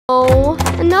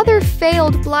another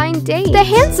failed blind date. The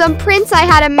handsome prince I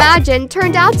had imagined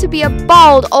turned out to be a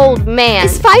bald old man.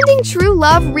 Is finding true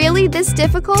love really this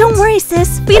difficult? Don't worry,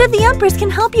 sis. Fate of the Empress can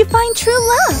help you find true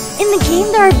love. In the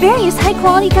game, there are various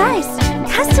high-quality guys.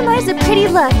 Customize a pretty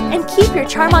look and keep your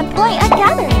charm on point at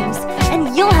gatherings,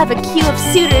 and you'll have a queue of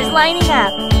suitors lining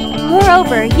up.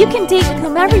 Moreover, you can date with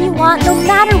whomever you want no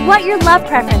matter what your love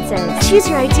preference is. Choose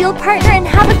your ideal partner and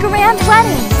have a grand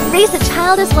wedding. Raise a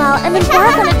child as well and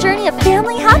embark on a journey of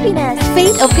family happiness.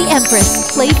 Fate of the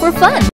Empress. Play for fun.